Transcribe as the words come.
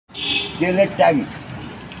তেলের ট্যাঙ্ক,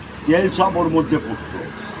 তেল সব ওর মধ্যে পড়তো,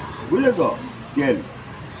 বুঝলে তো? তেল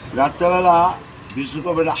রাত্রেবেলা বিশেষ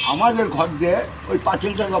করে আমাদের ঘর দিয়ে ওই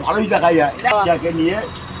পাঁচিলটা তো ভালোই দেখা যায়, যাকে নিয়ে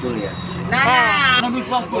চলে যাচ্ছে।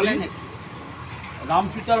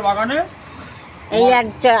 রামপিতার বাগানে এই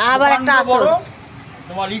আবার একটা আসর।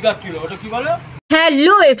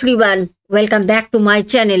 Hello everyone, welcome back to my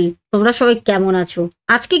channel. তোমরা সবাই কেমন আছো?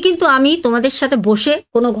 আজকে কিন্তু আমি তোমাদের সাথে বসে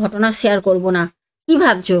কোনো ঘটনা শেয়ার করব না। কি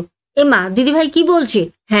ভাবছো? মা দিদিভাই কি বলছে?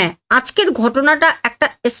 হ্যাঁ, আজকের ঘটনাটা একটা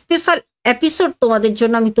স্পেশাল এপিসোড তোমাদের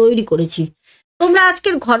জন্য আমি তৈরি করেছি। তোমরা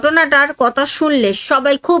আজকের ঘটনাটার কথা শুনলে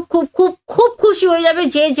সবাই খুব খুব খুব খুব খুশি হয়ে যাবে,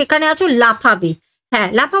 যে যেখানে আছো লাফাবে। হ্যাঁ,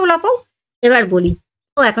 লাফাও লাফাও। এবার বলি,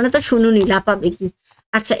 ও এখনো তো শুনুনি লাফাবে কি।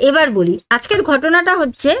 আচ্ছা এবার বলি, আজকের ঘটনাটা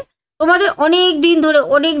হচ্ছে তোমাদের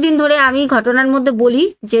অনেক দিন ধরে আমি ঘটনার মধ্যে বলি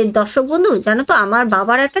যে দর্শক বন্ধু জানো তো, আমার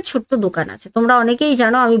বাবার একটা ছোট্ট দোকান আছে, তোমরা অনেকেই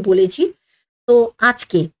জানো, আমি বলেছি। তো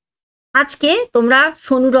আজকে তোমরা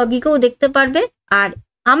সোনু রগিকেও দেখতে পারবে, আর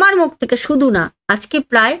আমার মুখ থেকে শুধু না, আজকে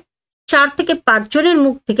প্রায় 4 থেকে 5 জনের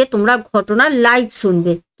মুখ থেকে তোমরা ঘটনা লাইভ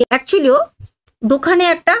শুনবে। অ্যাকচুয়ালিও দোকানে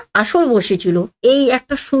একটা আসর বসেছিল, এই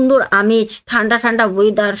একটা সুন্দর আমেজ, ঠান্ডা ঠান্ডা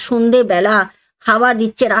ওয়েদার, সন্ধেবেলা হাওয়া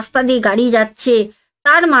দিচ্ছে, রাস্তা দিয়ে গাড়ি যাচ্ছে,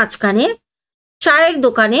 তার মাঝখানে চায়ের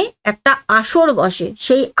দোকানে একটা আসর বসে।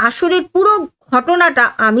 সেই আসরের পুরো ঘটনাটা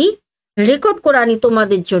আমি রেকর্ড করে আনি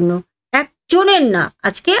তোমাদের জন্য, একজনের না।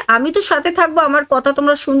 আজকে আমি তো সাথে থাকবো, আমার কথা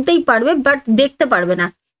তোমরা শুনতেই পারবে, বাট দেখতে পারবে না,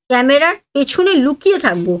 ক্যামেরার পেছনে লুকিয়ে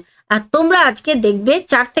থাকবো। আর তোমরা আজকে দেখবে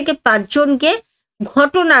 4 থেকে 5 জনকে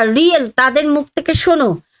ঘটনা রিয়েল, তাদের মুখ থেকে শোনো।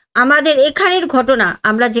 আমাদের এখানের ঘটনা,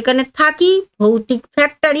 আমরা যেখানে থাকি, ভৌতিক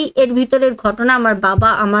ফ্যাক্টরি, এর ভিতরের ঘটনা, আমার বাবা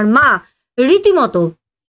আমার মা রীতিমতো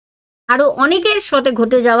আরো অনেকের সাথে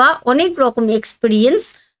ঘটে যাওয়া অনেক রকম এক্সপিরিয়েন্স,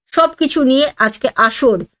 সবকিছু নিয়ে আজকে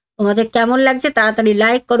আসর। তোমাদের কেমন লাগছে তাড়াতাড়ি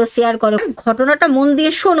লাইক করো, শেয়ার করো, ঘটনাটা মন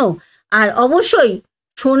দিয়ে শোনো। আর অবশ্যই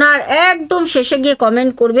শোনার একদম শেষে গিয়ে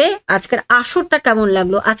কমেন্ট করবে আজকের আসরটা কেমন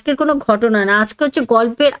লাগলো। আজকের কোনো ঘটনা না, আজকে হচ্ছে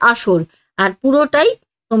গল্পের আসর, আর পুরোটাই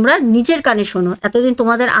তোমরা নিজের কানে শোনো। এতদিন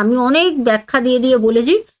তোমাদের আমি অনেক ব্যাখ্যা দিয়ে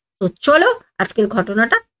বলেছি, তো চলো আজকের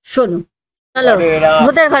ঘটনাটা শোনো। চলো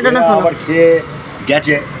ভূতের ঘটনা শোনো।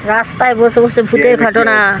 গেছে রাস্তায় বসে বসে ভূতের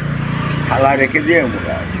ঘটনা, থালা রেখে দিয়ে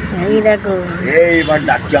এই দেখো এইবার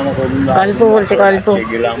ডাকছে আমাকে, গল্প বলছে, গল্প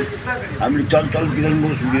গেলাম আমি, চল চল বীরেন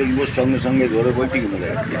বোস সঙ্গে সঙ্গে ধরে বলছি কি মনে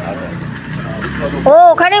হচ্ছে। ও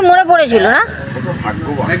ওখানে মরে পড়েছিল না,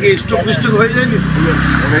 স্ট্রোক হয়ে যায়নি,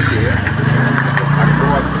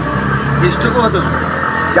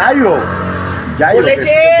 যাই হোক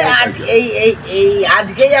বলেছে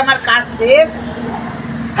আজকেই আমার কাজ শেষ,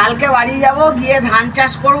 কালকে বাড়ি যাব, গিয়ে ধান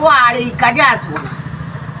চাষ করব, আর এই কাজে আসবো না,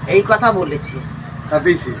 এই কথা বলেছে।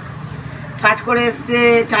 কাজ করে এসছে,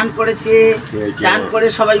 চান করেছে, চান করে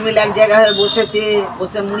সবাই মিলে এক জায়গায় হয়ে বসেছে,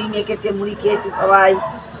 বসে মুড়ি মেখেছে, মুড়ি খেয়েছে, সবাই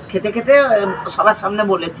খেতে খেতে সবার সামনে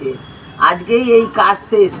বলেছে আজকেই এই কাজ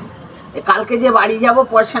শেষ, কালকে যে বাড়ি যাব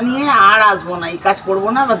পয়সা নিয়ে আর আসবো না, এই কাজ করবো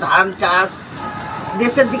না, বা ধান চাষ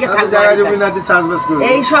দেশের দিকে থাকবে,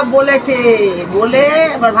 এই সব বলেছে। বলে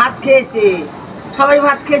এবার ভাত খেয়েছে, সবাই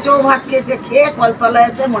ভাত খেয়েছে, ও ভাত খেয়েছে, খেয়ে কলতলায়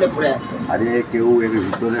আছে মরে পড়ে আছে। আরে কেউ এর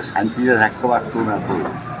ভিতরে শান্তিতে থাকতে পারতো না, তো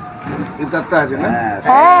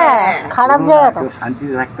খারাপ জায়গা,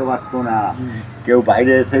 শান্তিতে থাকতে পারতো না, কেউ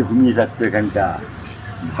বাইরে এসে ঘুমিয়ে থাকতো, এখানটা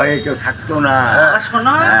ভয়ে কেউ থাকতো না।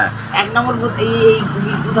 শোনো, 1 নম্বর এই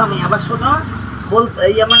গুধামে আবার শোনো বলতে,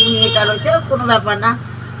 এই আমার মেয়েটা রয়েছে, কোনো ব্যাপার না,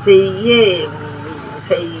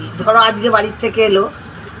 সেই ধরো আজকে বাড়ির থেকে এলো,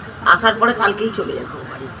 আসার পরে কালকেই চলে যাবো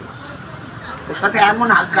বাড়িতে, ওর সাথে এমন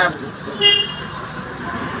হালকা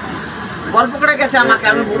গল্প করে গেছে আমাকে,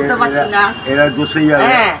 আমি বলতে পারছি না, এরা দোষেই যাবে,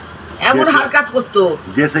 হ্যাঁ এমন হারকাত করতো,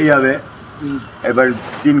 দেশেই যাবে। এবার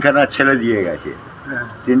 3খানা ছেলে দিয়ে গেছে,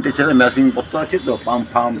 3টে ছেলে মেশিন পত্র আছে, তো পাম্প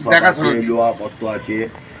ফাম্প লোহা পত্র আছে,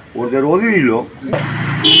 ওদের ওদেরই লোক,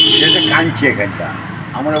 সেটা কাঁদছে এখানটা।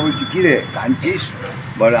 আমরা বলছি কি রে কাঁদছিস,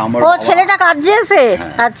 বলে আমার ছেলেটা কাঁদছে এসে,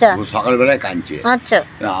 আচ্ছা সকালবেলায় কাঁদছে, আচ্ছা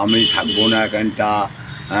আমি থাকবো না এখানটা,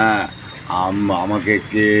 হ্যাঁ আমাকে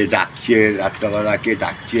কে ডাকছে, রাত্রাবেলা কে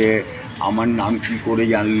ডাকছে, আমার নাম কি করে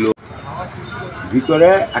জানলো। ভিতরে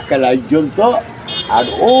একটা লাইট জ্বলতো, আর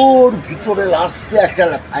ওর ভিতরে লাস্টে একটা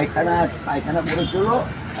পায়খানা করেছিল,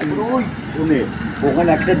 ওই কোণে ওখানে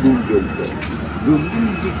একটা ডুব জ্বলতো,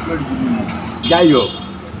 যাই হোক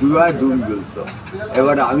 2বার ডুব জ্বলতো।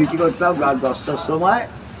 এবার আমি কী করতাম, রাত 10টার সময়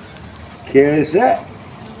খেয়ে এসে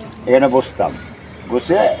এখানে বসতাম,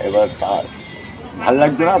 বসে এবার ভাল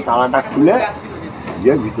লাগতো না, তালাটা খুলে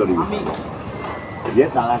যে ভিতরে যে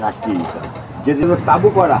তালা রাখিয়ে দিতাম, যেদিন তাবু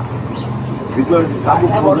করা, ভিতরে তাবু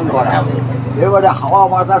করা। এবারে হাওয়া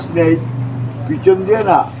বাতাস নেই, পিছন দিয়ে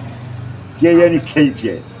না কে জানি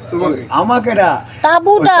খেলছে, আমাকে না,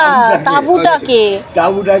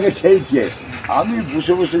 তাবুটাকে ঠেলছে। আমি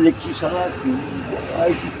বসে বসে দেখছি সারা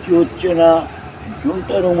কিচ্ছু হচ্ছে না,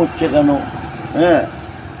 জলটা রং হচ্ছে কেন। হ্যাঁ,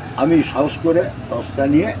 আমি সাহস করে দশটা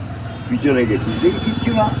নিয়ে পিছনে গেছি, দেখি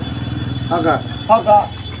কিচ্ছু না, ফাঁকা ফাঁকা,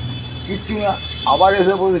 কিচ্ছু না। আবার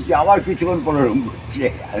এসে বলেছি, আবার কিছুক্ষণ পরে রং করছে।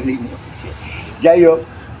 যাই হোক,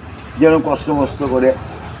 যেন কষ্ট মষ্ট করে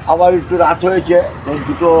আবার একটু রাত হয়েছে,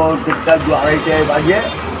 দুটো দেড়টা আড়াইটায় বাজে,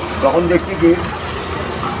 তখন দেখছি কি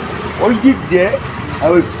ওই দিক দিয়ে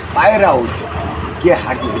ওই পায়রা উঠছে, কে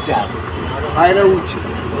হাঁটি হেঁটে আসছে, পায়রা উঠছে,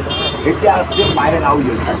 হেঁটে আসছে, পায়রা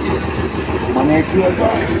উঠে যাচ্ছে। মানে কি হতো,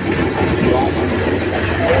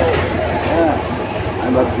 হ্যাঁ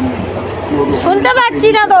আমি ভাবছি শুনতে পাচ্ছি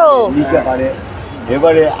না তো নিতে পারে।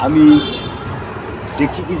 এবারে আমি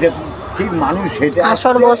দেখছি কি দেখুন, ঠিক মানুষ হেঁটে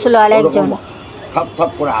আসর বসলো আরেকজন, থাপ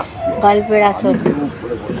থাপ করে আসছে, গল্পের আসর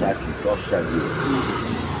করে বসে আছি দশটা দিয়ে।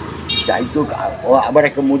 যাই তো, ও আবার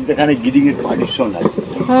একটা মধ্যেখানে গিরিংয়ের পার্টিশন আছে,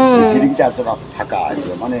 গিরিংটা এতটা ফাঁকা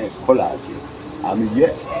আছে, মানে খোলা আছে। আমি যে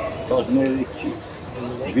টস মেরে দেখছি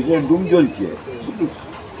ভিতরে ডুম জ্বলছে,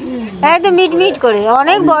 একদম মিট মিট করে,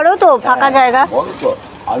 অনেক বড় তো ফাঁকা জায়গা। বড় তো,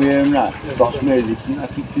 আমি না টস মেরে দেখছি না,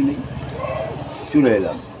 কিচ্ছু নেই, চলে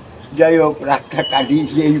এলাম। যাই হোক, রাতটা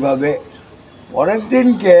কাটিয়েছি এইভাবে। পরের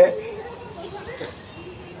দিনকে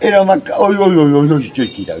এরকম ওই ওই ওই ওই ওই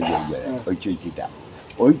চৈকিটা, ওই চৈকিটা,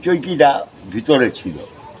 ওই চৈকিটা ভিতরে ছিল,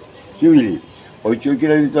 কি বুঝলি, ওই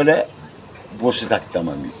চৌকিটার ভিতরে বসে থাকতাম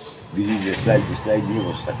আমি, বিড়ি দেশলাই দিয়ে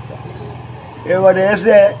বসে থাকতাম। এবারে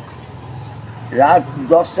এসে রাত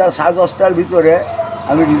 10টা সাড়ে 10টার ভিতরে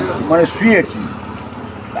আমি মানে শুয়েছি,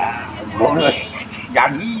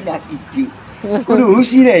 জাগি না কিচ্ছু, কোনো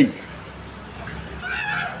হুঁশি নেই,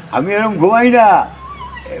 আমি এরকম ঘুমাই না।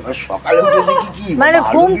 এবার সকালে উঠে দেখি কি, মানে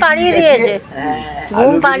ঘুম পাড়িয়ে দিয়েছে,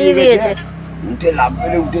 ঘুম পাড়িয়ে দিয়েছে। উঠে লাভ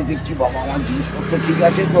মেরে উঠে দেখছি, বাবা আমার জিনিসপত্র ঠিক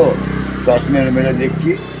আছে তো, টস মেরে মেরে দেখছি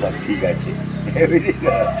সব ঠিক আছে,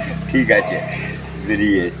 ঠিক আছে,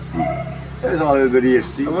 বেরিয়ে এসছি, সবাই বেরিয়ে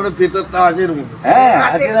এসছি। মানে ভেতরটা আছে এর মধ্যে, হ্যাঁ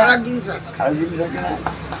আছে, খারাপ জিনিস আছে না,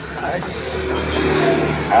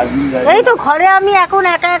 এই তো ঘরে আমি এখন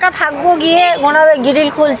একা একা থাকবো, গিয়ে মনে হবে গ্রিল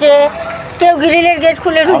খুলছে, কেউ গ্রিলের গেট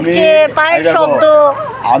খুলে ঢুকছে, পায়ের শব্দ।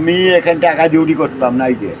 আমি এখানটা একা ডিউটি করতাম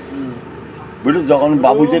নাইটে, বুঝলি, যখন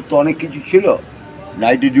বাবুদের তো অনেক কিছু ছিল,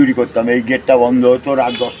 নাইটে ডিউটি করতাম। এই গেটটা বন্ধ হতো,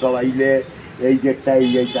 রাত 10টা বাজলে এই গেটটা, এই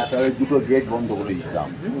চাতালের দুটো গেট বন্ধ করে দিতাম,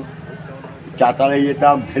 চাতালে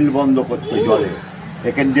যেতাম, ভেল বন্ধ করতো জলে,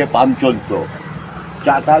 এখান দিয়ে পাম্প চলতো,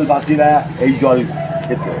 চাতালবাসীরা এই জল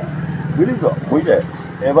খেত, বুঝলি তো, বুঝলে।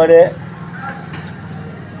 এবারে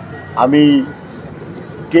আমি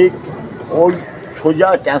ঠিক ওই সোজা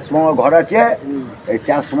ট্রান্সফর্মার ঘর আছে, এই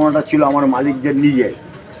ট্রান্সফর্মারটা ছিল আমার মালিকদের নিজের,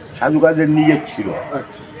 সাধুকাদের নিজের ছিল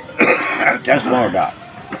ট্রান্সফর্মারটা।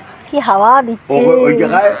 কি হাওয়া দিচ্ছে ওই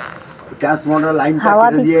জায়গায় ট্রান্সফর্মার লাইন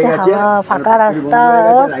দিয়ে গেছে, ফাঁকা রাস্তা,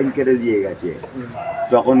 লাইন কেটে দিয়ে গেছে।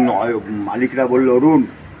 তখন মালিকরা বললো, অরুণ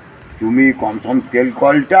তুমি কমসম তেল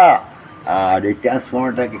কলটা আর এই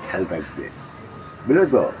ট্রান্সফর্মারটাকে খেয়াল রাখবে, বুঝলে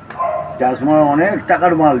তো। ট্রান্সফর্মার অনেক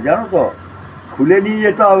টাকার মাল, জানো তো, খুলে নিয়ে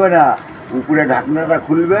যেতে হবে না, উপরে ঢাকনাটা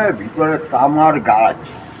খুলবে, ভিতরে তামার গাছ।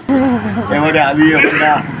 এবারে আমি ওখানে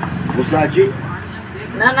বসে আছি,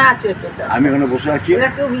 না না আছে, আমি ওখানে বসে আছি, এরা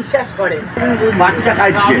কেউ বিশ্বাস করে না, বাচ্চা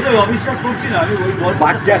কাঁদছে, অবিশ্বাস করছি না আমি, ওই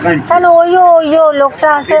বাচ্চা কাঁদছে। কেন ওই যে লোকটা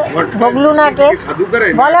আছে বগলু নাকে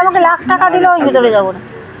বলে, আমাকে লাখ টাকা দিলে ওই ভিতরে যাবো না,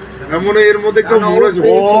 এমন এর মধ্যে কেউ মরেছে,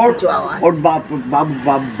 ওর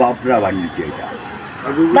বাপরা বানিয়েছে এটা।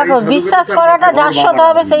 দেখো বিশ্বাস করাটা যার সাথে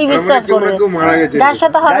হবে সেই বিশ্বাস করবে, যার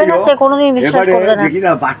সাথে হবে না সে কোনোদিন বিশ্বাস করবে না। দেখি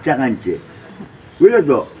না বাচ্চা কাঁদছে, বুঝলে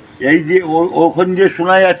তো, এই দিয়ে ওখান দিয়ে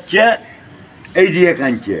শোনা যাচ্ছে, এই দিয়ে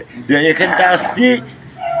কাঁদছে, এখানটা আসছি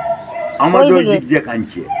আমাদের ওই দিক দিয়ে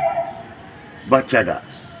কাঁদছে বাচ্চাটা।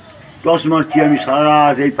 টস মারছি আমি সারা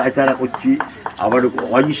রাত, এই পায়তারা করছি। আবার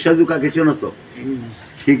অজিত সাধু কাকে চেনো তো,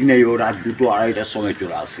 ঠিক নেই, ও রাত 2টো 2:30টার সময়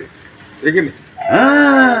চলে আসে এখানে।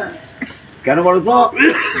 হ্যাঁ, কেন বলো তো,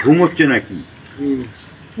 ঘুমোচ্ছে নাকি,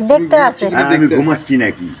 দেখতে আসে, আমি ঘুমাচ্ছি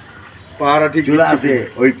নাকি, পাহারা ঠিক চলে আসে।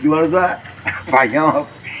 ওই কি বলতো, পায়জামা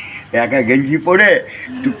একা গেঞ্জি পরে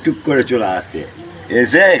টুকটুক করে চলে আসে,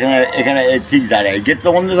 এসে এখানে ঠিক দাঁড়ায়, গেট তো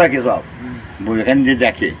বন্ধ থাকে সব, এখান দিয়ে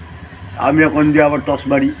দেখে। আমি ওখান দিয়ে আবার টস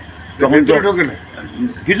মারি, তখন তো ঢোকে না,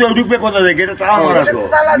 ভিতরে ঢুকবে কোথা থেকে, এটা তালা মারা তো,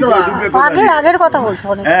 আগের কথা বলছো।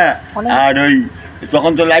 হ্যাঁ, আর ওই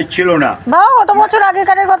তখন তো লাইট ছিল না, বাবা কত বছর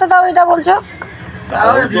আগেকারের কথা তাও এটা বলছো,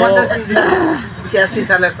 86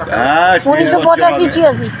 সালের কথা,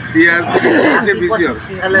 1985-86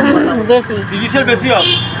 বেশি, 30-এর বেশি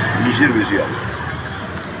হবে, 20-এর বেশি হবে।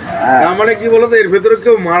 তার মানে কি বলতো, এর ভেতরে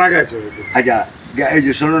কেউ মারা গেছে। আচ্ছা, এই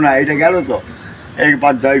যে শোনো না, এটা গেল তো এই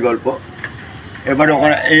বাদ দেয় গল্প। এবারে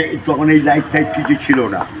ওখানে তখন এই লাইট ফাইট কিছু ছিল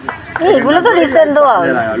না, এগুলো তো রিসেন্ট দেওয়া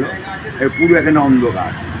গেল পুরো এখানে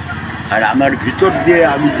অন্ধকার। আর আমার ভিতর দিয়ে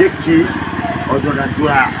আমি দেখছি অতটা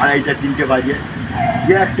চূড়া 2:30 3টে বাজে,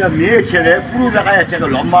 যে একটা মেয়ে ছেলে পুরো দেখা যাচ্ছে, একটা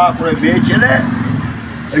লম্বা করে মেয়ে ছেলে,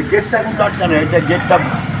 ওই গেটটা কিন্তু আটকানো, এটা গেটটা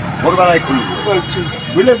ভোরবেলায় খুলবে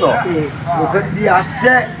বুঝলে তো, ওখান দিয়ে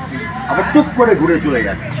আসছে আবার টুক করে ঘুরে চলে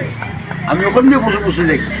যাচ্ছে। আমি ওখান দিয়ে বসে বসে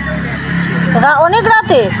দেখছি অনেক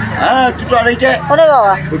রাতে। হ্যাঁ 2টা 2:30 ওরে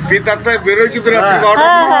বাবা, ওই পিতারটায় বেরোয় কিন্তু রাত্রি হ্যাঁ, 12টা।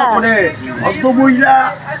 মানে ভদ্রমহিলা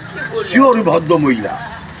শিওর, ভদ্রমহিলা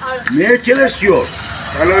মেয়ে ছেলে শিওর,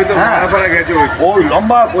 তাহলে হয়তো হ্যাঁ। ভাড়া ফাড়া গেছে ওই। ওই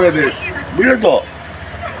লম্বা করে বেশ বুঝলে তো।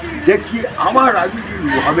 দেখি আমার আগে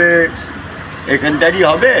হবে এখানটারই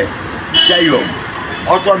হবে, যাই হোক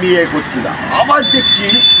অত আমি করছি না। আবার দেখছি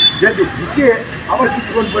যে ঢুকে আবার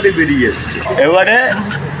কিছুক্ষণ পরে বেরিয়ে এসছে। এবারে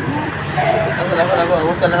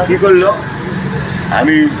কি করলো,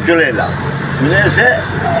 আমি চলে এলাম, চলে এসে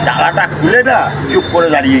জায়গাটা খুলে না চুপ করে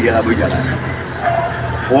দাঁড়িয়ে গেলাম ওই জায়গায়।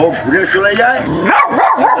 ও ঘুরে চলে যায়,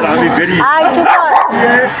 আমি বেরিয়ে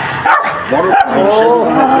বড়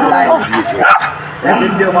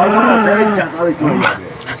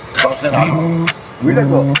বুঝলে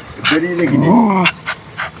তো, বেরিয়ে দেখি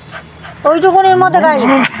ওইটুকুনের মধ্যে গাড়ি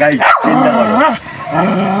গাই চিন্তা করো।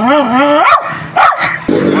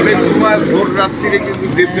 অনেক সময় ভোর রাত্রিরে কিন্তু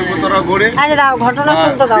দেবদেবতারা ঘোরে, আরে দাও ঘটনা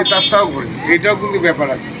শুনতে দাও। পিতারটাও ঘোরে, এটাও কিন্তু ব্যাপার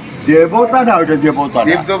আছে। দেবতা না, ওটা দেবতা না।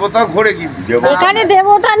 দেবদেবতাও ঘোরে কিন্তু। এখানে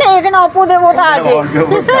দেবতা নেই, এখানে অপদেবতা আছে।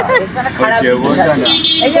 দেবতা না,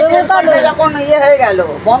 এই যে তেলকলটা যখন ইয়ে হয়ে গেল,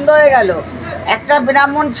 বন্ধ হয়ে গেল, একটা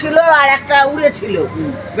ব্রাহ্মণ ছিল আর একটা উড়ে ছিল,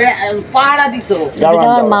 পাহারা দিত।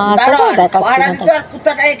 আমার মা আছে তো, দেখাচ্ছি পাহারা না দিত আর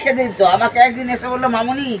কুত্তাটাকে খেতে দিত। আমাকে একদিন এসে বললো,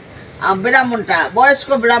 মামুনি, ব্রাহ্মণটা বয়স্ক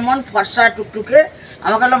ব্রাহ্মণ, ফর্সা টুকটুকে,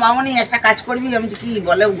 আমাকে বললো, মামুনি একটা কাজ করবি। আমি কি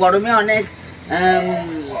বলে, গরমে অনেক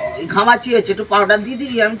ঘামাচি হচ্ছে, একটু পাউডার দিয়ে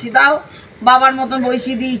দিবি। আমি দাও, বাবার মতন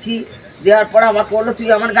বসিয়ে দিয়েছি। দেওয়ার পর আমাকে বললো, তুই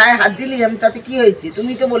আমার গায়ে হাত দিলি। আমি তাতে কি হয়েছে,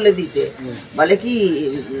 তুমি তো বললে দিতে। বলে কি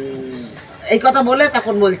এই কথা বলে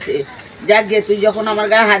তখন বলছে, যাক গে, তুই যখন আমার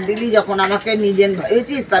গায়ে হাত দিলি, যখন আমাকে নিজের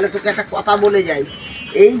ভেবেছিস, তাহলে তোকে একটা কথা বলে যাই,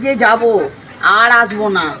 এই যে যাব আর আসবো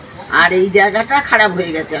না, আর এই জায়গাটা খারাপ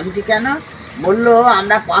হয়ে গেছে। আমি কেন? বললো,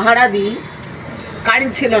 আমরা পাহারা দিই,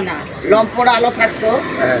 কারেন্ট ছিল না, লম্পর আলো থাকতো,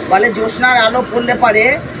 বলে জ্যোৎস্নার আলো পড়লে পারে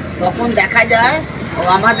তখন দেখা যায় ও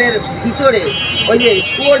আমাদের ভিতরে ওই যে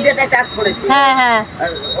শুয়োর যেটা চাষ করেছে, হ্যাঁ হ্যাঁ,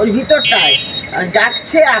 ওই ভিতরটায়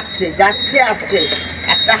যাচ্ছে আসছে, যাচ্ছে আসছে,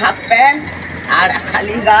 একটা হাফ প্যান্ট আর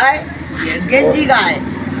খালি গায়ে গেঞ্জি, গায়ে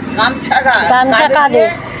গামছা, গামছা কাঁধে,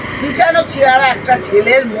 পিছানো চেয়ারা একটা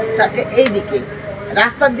ছেলের মুখ থাকে এই দিকে,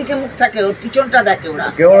 রাস্তার দিকে মুখ থাকে, ওর পিছনটা দেখে ওরা।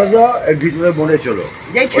 কেউ তো এর ভিতরে মনে চলো,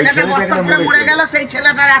 যেই ছেলেটা বস্তা পরে মরে গেল, সেই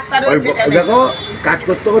ছেলেটার আত্মা রয়েছে এখানে। দেখো কাজ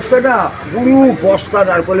করতে করতে না পুরো বস্তা,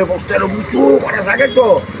 নারকলে বস্তার উঁচু করা থাকে তো,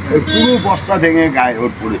 ওই পুরো বস্তা ভেঙে গায়ে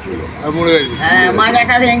ওর পড়েছিল, মরে গেছে। হ্যাঁ,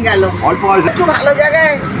 মাজাটা ভেঙে গেল। অল্প বয়সে। একটু ভালো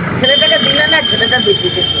জায়গায় ছেলেটাকে দিলে না, ছেলেটা বেঁচে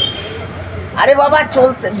যেত। আরে বাবা,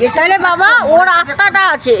 চলতে তাহলে বাবা ওর আত্মাটা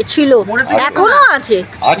আছে, ছিল, এখনো আছে,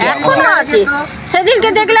 এখনো আছে। সেদিনকে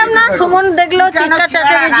দেখলাম না, সুমন দেখলো চিৎকার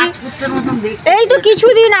চেঁচামেচি, এই তো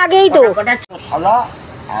কিছুদিন আগেই তো। সাদা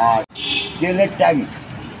আর তেলের ট্যাঙ্ক,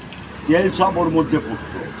 তেল সব ওর মধ্যে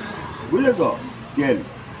পড়তো বুঝলে তো, তেল।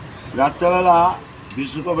 রাত্রেবেলা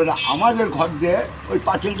বিশেষ করে আমাদের ঘর দিয়ে ওই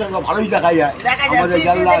পাঁচিলটা তো ভালোই দেখা যায়, আমাদের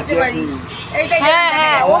জানলা আছে, হ্যাঁ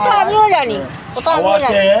হ্যাঁ, ও তো আমিও জানি, ও তো আমিও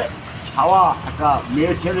জানি। হাওয়াতে ছাওয়া একটা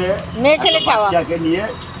মেয়ে ছেলে ছাওয়া বাচ্চাকে নিয়ে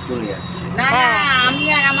চলে যায়। না না, আমি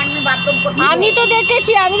আর আমার মেয়ে বাথরুম করতে, আমি তো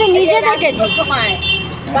দেখেছি, আমি তো নিজে দেখেছি। সময়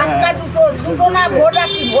বাক্কা দুটো না, ভোর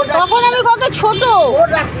রাত্রি, তখন আমি কত ছোট, ভোর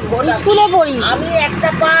রাত্রি, স্কুলে পড়ি। আমি একটা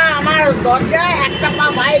পা আমার দরজায়, একটা পা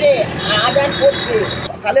বাইরে, আজান করছে,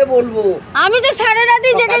 সকালে বলবো। আমি তো সারা রাতে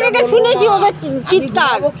জেগে জেগে শুনেছি ওদের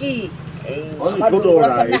চিৎকার। আমি কি এই আমার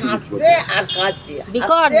দুপুরের সামনে হাসছে আর কাঁদছে,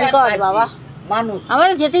 বিকট হাসছে আর বিকট কাঁদছে। বাবা, মানুষ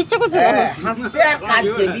আমাদের যেতে ইচ্ছা করছে না। হ্যাঁ, হাসছে আর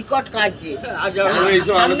কাঁদছে, বিকট কাঁদছে।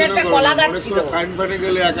 সামনে একটা কলা গাছ ছিল, কারেন্ট ফাটে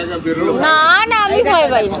গেলে একা একা বেরোলো। না না, আমি ভয়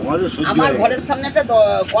পাই না। আমাদের সহ্য আমার হয় না। ঘরের সামনে একটা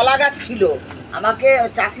কলা গাছ ছিল। আমাকে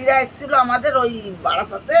চাষিরা এসেছিল আমাদের ওই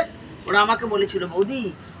বারাসাতে, ওরা আমাকে বলেছিল, বৌদি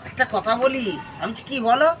একটা কথা বলি। আমি বলছি, কি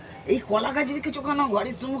বলো? এই কলা গাছের কিছু কেন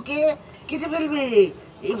ঘরের চুমুকে কেটে ফেলবে,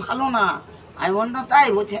 এই ভালো না। আমি বললাম, তাই?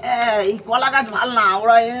 বলছে, হ্যাঁ, এই কলা গাছ ভালো না,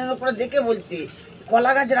 ওরা এর উপরে দেখে বলছে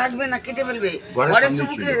কলা গাছ রাখবে না, কেটে ফেলবে ঘরের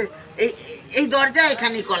চুমুকে। এই দরজা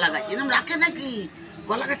এখানে কলা গাছ এরকম রাখে নাকি,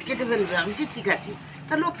 কলা গাছ কেটে ফেলবে। আমি বলছি, ঠিক আছে।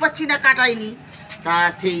 তা লোক পাচ্ছি না, কাটাইনি। তা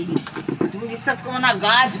সেই তুমি বিশ্বাস করো না,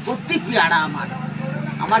 গাছ ভর্তি পেয়ারা।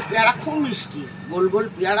 আমার পেয়ারা খুব মিষ্টি, গোল গোল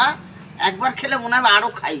পেয়ারা, একবার খেলে মনে হবে আরও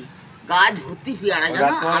খাই। গাছ ভর্তি পেয়ারা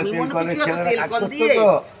জানো, আমি মনে করছি তেল কল দিয়ে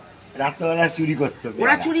রাত্রেবেলা চুরি করতো,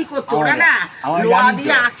 ওরা চুরি করতো, ওরা না লোহা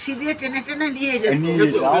দিয়ে আকশি দিয়ে টেনে টেনে নিয়ে যেত।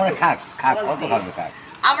 আমরা খাক খাক কত খাবে খাক,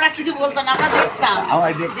 আমরা কিছু বলতাম, আমরা দেখতাম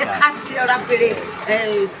যে খাচ্ছে ওরা পেড়ে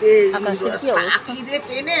আকশি দিয়ে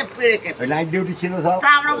টেনে পেড়ে খেত। নাইট ডিউটি ছিল সব,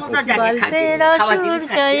 তা আমরা বলতাম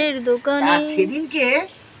সেদিনকে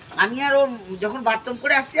আমি আর ও যখন বাথরুম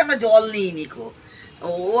করে আসছি আমরা জল নিয়ে নিখো,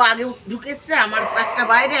 ও আগে ঢুকেছে, আমার একটা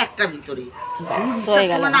বাইরে একটা ভিতরে।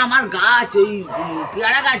 আমার গাছ ওই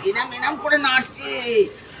পেয়ারা গাছ এনাম এনাম করে নাড়ছে,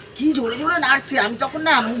 কি জোরে জোরে নাড়ছে। আমি তখন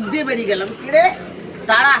না মুখ দিয়ে বেরিয়ে গেলাম, কেড়ে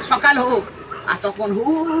তারা সকাল হোক, আর তখন হু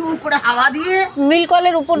করে হাওয়া দিয়ে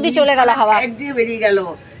মিলকলের উপর দিয়ে চলে গেল, হাওয়া সাইড দিয়ে বেরিয়ে গেল।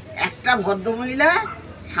 একটা ভদ্রমহিলা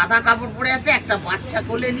সাদা কাপড় পরে আছে, একটা বাচ্চা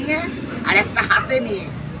কোলে নিয়ে আর একটা হাতে নিয়ে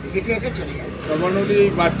হেঁটে হেঁটে চলে যাচ্ছে।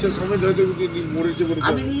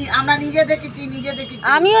 আমরা নিজে দেখেছি,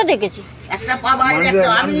 আমিও দেখেছি, একটা পা বাইরে একটা।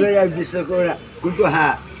 আমি বিশ্বাস করি না, কিন্তু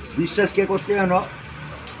হ্যাঁ বিশ্বাস কে করতে জানো,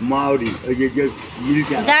 মাওরি ওই যে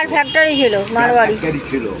যার ফ্যাক্টরি ছিল মারওয়াড়ি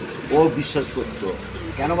ছিল, ও বিশ্বাস করতো।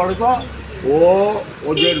 কেন বলো তো, ও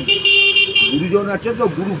ওদের গুরুজন আছে তো,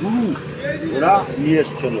 গুরু ওরা নিয়ে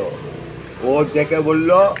এসছিল। ও দেখে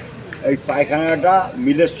বললো এই পায়খানাটা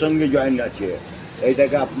মিলের সঙ্গে জয়েন্ট আছে,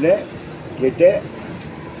 এইটাকে আপনি কেটে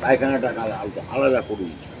পায়খানাটাকে আলাদা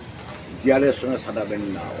করুন, দেয়ালের সঙ্গে সাটাবেন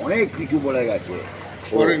না, অনেক কিছু বলে গেছে।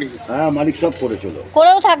 হ্যাঁ মালিক সব করেছিল,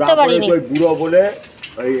 করেও থাকতে পারিনি। ওই বুড়ো বলে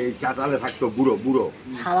ওই চাতালে থাকতো, বুড়ো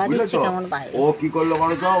ও কি করলো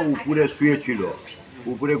বলো তো, উপরে শুয়েছিল,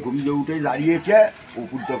 উপরে ঘুম দিয়ে উঠে দাঁড়িয়েছে,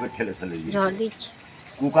 উপর থেকে ঠেলে ফেলে দিয়েছে,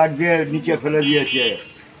 কুকার দিয়ে নিচে ফেলে দিয়েছে,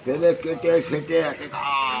 ফেলে কেটে ফেটে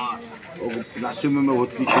ও নার্সিংহোমে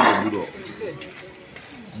ভর্তি ছিল।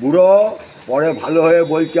 বুড়ো পরে ভালো হয়ে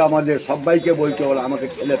বলছে, আমাদের সবাইকে বলছে, ওরা আমাকে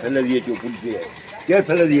ঠেলে ফেলে দিয়েছে উপর দিয়ে। কে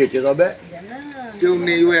ফেলে দিয়েছে? তবে কেউ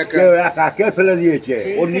নেই, কেউ একা। কে ফেলে দিয়েছে?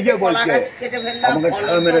 ও নিজে বলছে আমাকে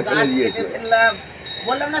ছাড়া মেরে ফেলে দিয়েছে।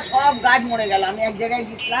 বললাম না সব গাছ মরে গেল। আমি এক জায়গায়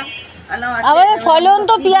গেছিলাম, আমাদের ফলন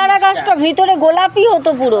তো পেয়ারা গাছটা ভিতরে গোলাপি হতো,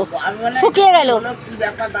 পুরো শুকিয়ে গেল। কি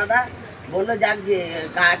ব্যাপার দাদা? বললো যাক যে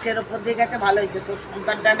গাছের ওপর দিয়ে গেছে, ভালো হয়েছে, তোর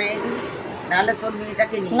সন্তানটা নেয়নি, নাহলে তোর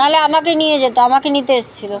মেয়েটাকে নিয়ে, নাহলে আমাকে নিয়ে যেত, আমাকে নিতে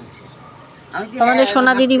এসেছিল। আমাদের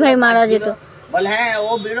সোনা দিদি ভাই মারা যেত। বল হ্যাঁ ও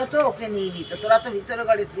বেরোতো, ওকে নিয়ে নিত, তোরা তো ভিতরে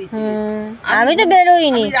ঘরে শুয়েছিস। আমি তো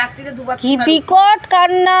বেরোইনি। রাত্রিরে দুবার কি বিকট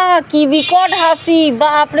কান্না, কি বিকট হাসি,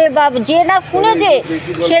 বাপরে বাপ, যে না শুনেছে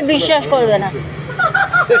সে বিশ্বাস করবে না।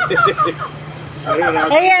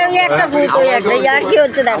 এই একটা ভূত, ওই একটা আর কি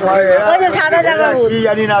হচ্ছে দেখো, ওই যে সাদা জামা ভূত। কি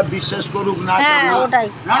জানি না, বিশ্বাস করুক না হ্যাঁ ওটাই।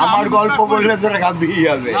 আমার গল্প বললে তোরা ঘাবড়িয়ে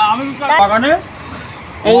যাবে। বাগানে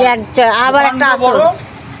এই একটা আবার একটা আসল,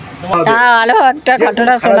 আলো একটা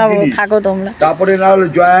ঘটনা শোনাবো, থাকো তোমরা। তারপরে না হলো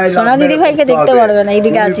জয় সোনা দিদি ভাইকে দেখতে পারবে না,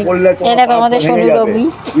 এইদিকে আছে। এই দেখো আমাদের সোনু রোগী,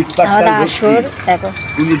 আমাদের আসর দেখো।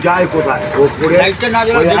 তুমি যাই কোথায় ও করে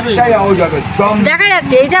একটাই আওয়াজ হবে, দেখা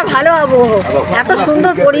যাচ্ছে এইটা ভালো আবহাওয়া, এত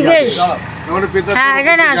সুন্দর পরিবেশ। হ্যাঁ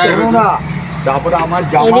এখানে আসো। তারপরে আমার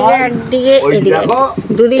এদিকে একদিকে, এদিকে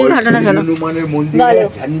দুদিকে ঘটনা শোনো। হনুমানের মন্দিরে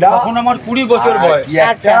ঝান্ডা, তখন আমার 20 বছর বয়স।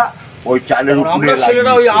 আচ্ছা, ওই চালের উপরে আমরা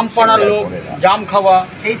ছেলেরা ওই আম পাড়ার লোক, জাম খাওয়া,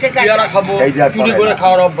 পেয়ারা খাবো, চুরি করে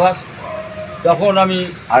খাওয়ার অভ্যাস। তখন আমি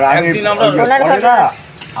একদিন আমরা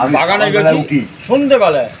বাগানে গেছি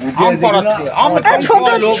সন্ধ্যেবেলায়, আম পাড়াচ্ছি,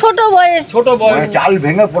 ছোট বয়স, চাল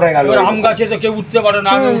ভেঙে পড়ে গেল। আম গাছে তো কেউ উঠতে পারে না,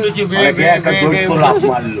 আমি উঠেছি,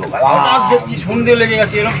 দেখছি সন্ধ্যে লেগে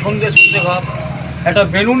গেছে, এরকম সন্ধ্যে ভাব, একটা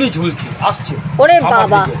বেলুনি ঝুলছে, আসছে। ওরে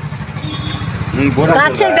বাবা,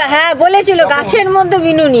 গাছের, হ্যাঁ বলেছিল গাছের মধ্যে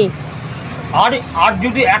বিনুনি। আর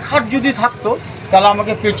যদি এক হাত যদি থাকতো তাহলে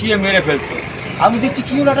আমাকে পেঁচিয়ে মেরে ফেলতো। আমি দেখছি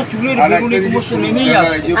কি হলো, একটা চুলের বেলুনি সমস্ত নেমেই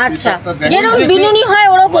আসছে। আচ্ছা, যেরকম বিনুনি হয়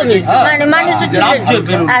ওরকমই, মানে মানুষের চুলের।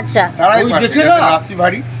 আচ্ছা, ওই দেখে না রাশি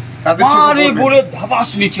ভারী, আরে বলে ধাপাস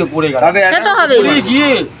নিচে পড়ে গেল। সে তো হবে। গিয়ে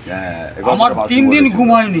আমার 3 দিন ঘুম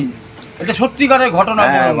হয়নি। এটা সত্যিকারের ঘটনা।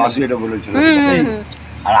 এটা বলেছিল।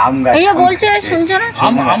 আর আম গাছ, এই বলছে শুনছো না,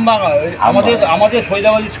 আম বাগান আমাদের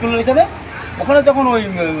সৈদাবাদ স্কুলের এখানে, ওখানে তখন ওই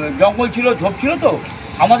জঙ্গল ছিল, ঝোপ ছিল, তো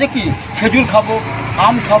আমাদের কি খেজুর খাবো,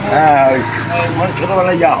 আম খাবো।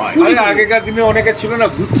 ছোটবেলায় যা হয়, আগেকার দিনে অনেকে ছিল না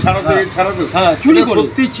ভূত ছাড়াতো, হ্যাঁ চুরি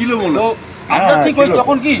সত্যি ছিল বলো। আমরা ঠিক ওই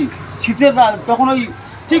তখন কি শীতের রাত, তখন ওই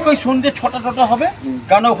ঠিক ওই সন্ধ্যে 6টা হবে,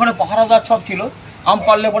 কারণ ওখানে পাহারাদার সব ছিল, আম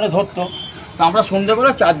পারলে পরে ধরতো। তা আমরা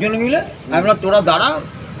সন্ধ্যেবেলা 4 জন মিলে, আমরা তোরা দাঁড়া,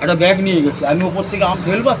 একটা ব্যাগ নিয়ে গেছি, আমি ওপর থেকে আম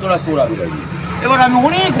ফেলবা, তোরা তোড়াবি। এবার আমি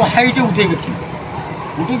অনেক হাইটে উঠে গেছি,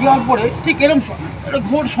 উঠে যাওয়ার পরে ঠিক এরকম একটা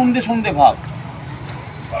ঘোর সন্ধ্যে ভাব,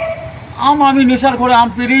 আমি নেশার করে আম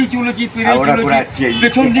পেরেই চলেছি,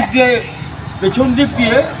 পেছন দিক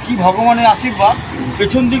দিয়ে কি ভগবানের আশীর্বাদ,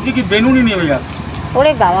 পেছন দিক দিয়ে কি বেনুনি নেমে আসছে।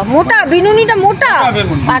 ওরে বাবা, মোটা বিনুনিটা মোটা। মোটা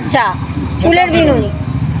বেনুনি। আচ্ছা, চুলের বিনুনি।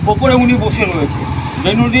 ওপরে উনি বসে রয়েছে,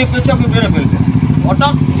 বেনুনি দিয়ে পেছে ওকে বেড়ে ফেলবে।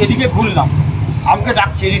 হঠাৎ এদিকে ঘুরলাম, আমাকে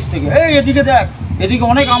ডাকছে এদিক থেকে, এই এদিকে দেখ, এদিকে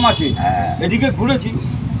অনেক আম আছে। এদিকে ঘুরে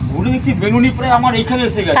দেখছি বেনুনি প্রায় আমার এইখানে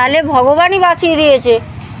এসে গেছে। তাহলে ভগবানই বাঁচিয়ে দিয়েছে।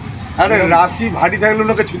 আরে রাশি ভারী থাকলে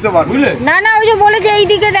লোকে ছুতে পারবে, বুঝলে? না না, ওই যে বলেছে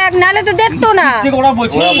এইদিকে দেখ, নালে তো দেখতো না। ওরা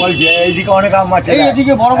বলছে এইদিকে অনেক আম আছে,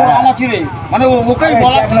 এইদিকে বড় বড় আম আছে রে, মানে ওকেই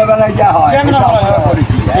বলা বেলায় যা হয়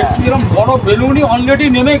দেখছি এরকম বড় বেলুনি অলরেডি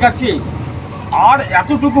নেমে গেছে, আর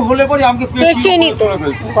এতটুকু হলে পরে আমাকে পেছিয়ে নিত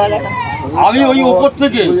গলাটা। আমি ওই ওপর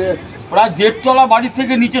থেকে প্রায় 1.5 তলা বাড়ি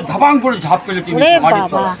থেকে নিচে ধাপাং করে ঝাঁপ ফেলেছি বাড়ির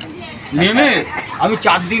তলা নেমে। আমি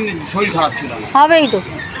 4 দিন শরীর খারাপ ছিল। হবেই তো।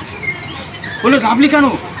 বলে ভাবলি কেন?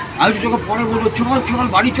 আমি তোকে পরে বলবো, চল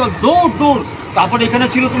বাড়ি চল, দৌড়। তারপরে এখানে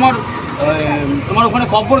ছিল তোমার ওখানে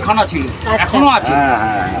কব্বরখানা ছিল, এখনো আছে,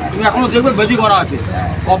 তুমি এখনো দেখবে বেদি করা আছে।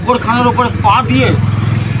 কব্বরখানার উপরে পা দিয়ে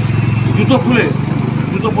জুতো খুলে,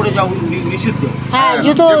 জুতো পরে যাও নিষিদ্ধ। হ্যাঁ,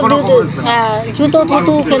 জুতো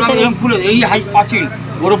থুতু ফেলতে নেই। খুলে এই হাইট পাঁচিল,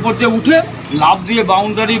 ওর উপর দিয়ে উঠে লাফ দিয়ে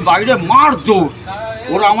বাউন্ডারি বাইরে মার দৌড়।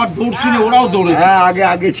 ওরা আমার দৌড় শুনে ওরাও দৌড়েছে। হ্যাঁ,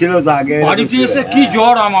 আগে ছিল তো, আগে বাড়িতে এসে কি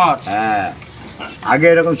জ্বর আমার। হ্যাঁ, আগে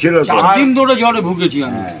এরকম ছিল তো। 4 দিন ধরে জ্বরে ভুগেছি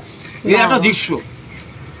আমি। এই একটা দৃশ্য।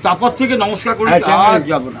 তারপর থেকে নমস্কার করে আর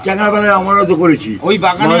যাবো না। চ্যাংড়াবেলায় আমরাও তো করেছি, ওই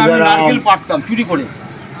বাগানে আমি নারকেল পাড়তাম চুরি করে।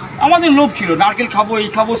 আমাদের লোভ ছিল নারকেল খাবো, এই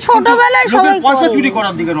খাবো। ছোটবেলায় সবাই পয়সা চুরি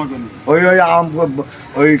করার দিকে নজর। ওই আম,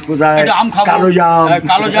 ওই কোথায় আম খাবো,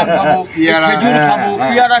 কালো জাম খাবো, খেজুর খাবো,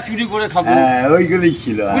 পেয়ারা চুরি করে খাবো। ওইগুলোই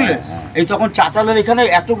ছিল, বুঝলে? এই তখন চাতালের এখানে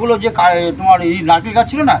এতগুলো যে তোমার এই নারকেল গাছ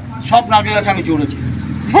ছিল না, সব নারকেল গাছ আমি চড়েছি।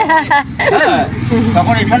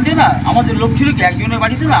 তখন এখান দিয়ে না আমাদের লোক ছিল কি, একজনের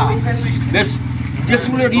বাড়িতে না বেশ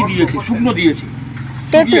তেঁতুলের দিয়েছে, শুকনো দিয়েছে,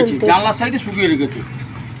 জানলার সাইডে শুকিয়ে রেখেছে।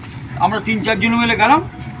 আমরা 3-4 জন মিলে গেলাম,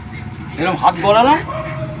 এরকম হাত গলালাম।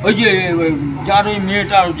 ওই যে যার ওই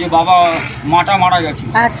মেয়েটার যে বাবা মাটা মারা গেছে,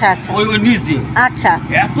 আচ্ছা আচ্ছা, ওই নিচ দিয়ে আচ্ছা,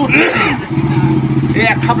 এত এই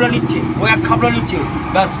এক খাবলা নিচ্ছে, ওই এক খাবলা নিচ্ছে,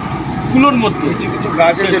 ব্যাস কুলোর মধ্যে। কিছু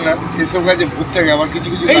গাছ আছে না, সেসব গাছে ভূত থাকে, আবার কিছু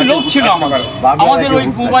এই লোক ছিল আমাদের। আমাদের ওই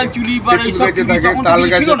মোবাইল চুরি বা এইসব তাল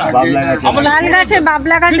গাছে তাল গাছে,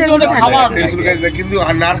 বাবলা গাছে খাবার, কিন্তু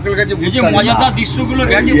নারকেল গাছে এই যে মজাদার দৃশ্যগুলো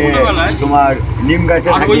গেছে ছোটবেলায়। তোমার নিম গাছে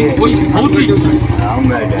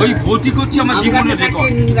ওই ভৌতিক হচ্ছে আমার জীবনে দেখো।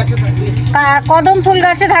 কদম ফুল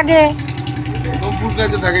গাছে থাকে,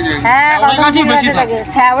 হ্যাঁ কদম ফুল গাছে থাকে,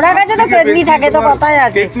 শ্যাওড়া গাছে তো পেদনি থাকে, তো কথাই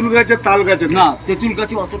আছে। তেঁতুল গাছে, তাল গাছে না, তেঁতুল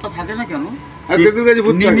গাছে অতটা থাকে না কেন? তেঁতুল গাছে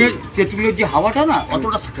ভূত থাকে। তেঁতুলের যে হাওয়াটা না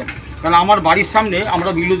অতটা থাকে না, কারণ আমার বাড়ির সামনে আমরা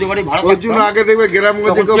বিলুদের বাড়ি ভাড়া ওর জন্য আগে দেখবে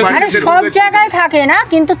গ্রামগঞ্জে কেউ আরে সব জায়গায় থাকে না,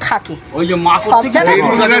 কিন্তু থাকে। ওই যে মা সব জায়গায়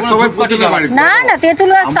সবাই পুঁতে বাড়ি। না না, তেঁতুল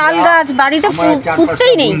গাছ, তাল গাছ বাড়িতে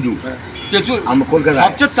পুঁততেই নেই। তেঁতুল আমরা কলকাতায়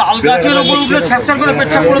সবচেয়ে তাল গাছের উপর উঠলে ছ্যাঁচড় করে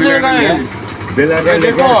পেচ্ছাপ করে দেবে গায়ে।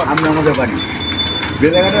 বেলাঘাটের সামনে আমাদের বাড়ি,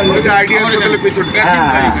 বেলাঘাটের আইডিয়া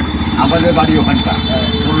আমাদের বাড়ি ওখানটা।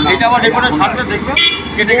 এটা আবার রেকর্ডের সামনে দেখবে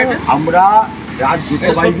কেটে কেটে। আমরা রাত 2টো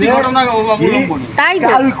বাজলে তাই তো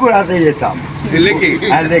তাল কুড়াতে যেতাম, লেকে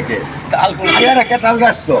লেকে। তাল করে একটা তাল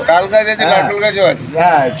গাছ তো, তাল গাছ আছে, নারকেল গাছও আছে।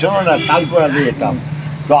 হ্যাঁ শোনো না, তাল কুড়াতে যেতাম।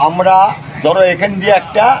 তো আমরা ধরো এখান দিয়ে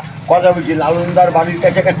একটা কথা বলছি, লালনদার বাড়ির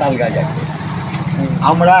কাছে একটা তাল গাছ আছে,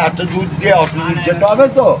 আমরা এত দূর দিয়ে অত দূর যেতে হবে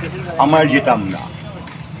তো আমরা যেতাম না।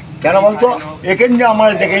 কেন বলতো, এখান দিয়ে আমরা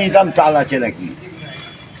দেখে নিতাম তাল আছে নাকি।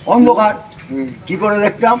 অন্ধকার কি করে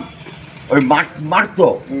দেখতাম, ওই মাঠ তো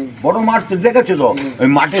বড় মাঠ তো, দেখেছো তো, ওই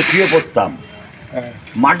মাঠে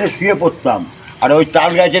শুয়ে পড়তাম আর ওই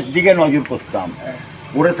তাল গাছের দিকে নজর করতাম।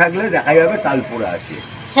 পড়ে থাকলে দেখা যাবে তাল পড়ে আছে।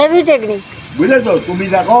 হেভি টেকনিক, বুঝলে তো? তুমি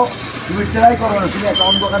দেখো, তুমি ট্রাই করো না, তুমি একটা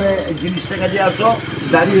অন্ধকারে জিনিসটা কাজে আসো,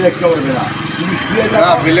 দাঁড়িয়ে দেখতে পারবে না, তুমি শুয়ে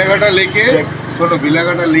যাও। বেলাঘাটা লেকে, শোনো,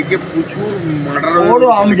 বেলাঘাটা লেকে প্রচুর মার্ডার। ওরও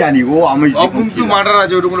আমি জানি, ও আমি অপুন্তু মার্ডার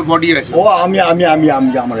আছে, ওর উপরে বডি আছে। ও আমি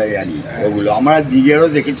আমরা জানি ওগুলো, আমরা দিকেরও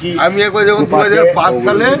দেখেছি। আমি একবার যখন 2005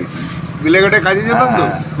 সালে বেলাঘাটে কাজে যেতাম তো,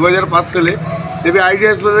 2005 সালে দেবে আইডিয়া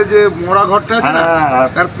হাসপাতালে যে মোড়া ঘরটা আছে না,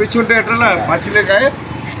 তার পেছনটা একটা না পাঁচিলের গায়ে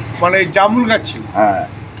মানে জামুল গাছ ছিল।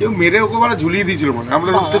 কেউ মেরে ওকে মানে ঝুলিয়ে দিয়েছিল, মানে আমরা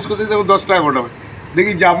টেস্ট করতে যাবো 10 টাকা ঘন্টা,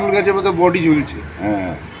 দেখি জামুল গাছের মতো বডি ঝুলছে।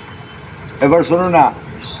 এবার শোনো না,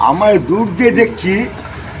 আমার দূর দিয়ে দেখছি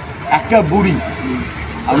একটা বুড়ি,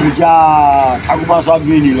 আমি যা ঠাকুমা সব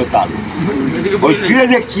নিয়ে নিল তার, ওই শুয়ে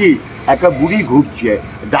দেখছি একটা বুড়ি ঘুরছে,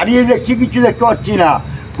 দাঁড়িয়ে দেখছি কিছু দেখতে পাচ্ছি না,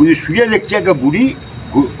 শুয়ে দেখছি একটা বুড়ি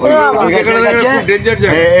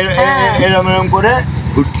এরম করে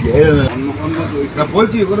ঘুরছে।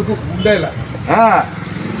 বলছি ওগুলো খুব গুন্ডা এলাকা। হ্যাঁ,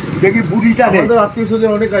 দেখি বুড়িটা নেই, আমাদের আত্মীয়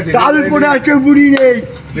স্বজন অনেক আছে, তারপরে আছে বুড়ি নেই।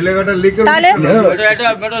 বেলেঘাটা লেকে তাহলে?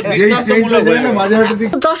 মাঝেহাটে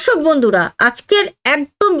দিকে দর্শক বন্ধুরা, আজকের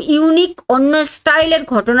একদম ইউনিক অন্য স্টাইলের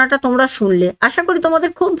ঘটনাটা তোমরা শুনলে, আশা করি তোমাদের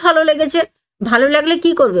খুব ভালো লেগেছে। ভালো লাগলে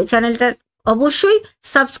কি করবে, চ্যানেলটা অবশ্যই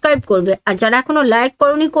সাবস্ক্রাইব করবে, আর যারা এখনো লাইক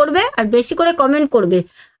করনি করবে, আর বেশি করে কমেন্ট করবে।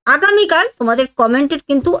 আগামীকাল তোমাদের কমেন্টের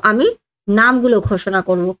কিন্তু আমি নামগুলো ঘোষণা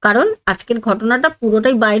করব, কারণ আজকের ঘটনাটা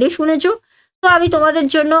পুরোটাই বাইরে শুনেছো। তো আমি তোমাদের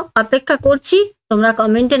জন্য অপেক্ষা করছি, তোমরা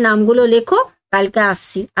কমেন্টে নামগুলো লেখো, কালকে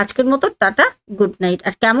আসছি। আজকের মতো টাটা, গুড নাইট।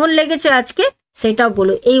 আর কেমন লেগেছে আজকে সেটাও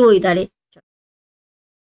বলো এই ওয়েদারে।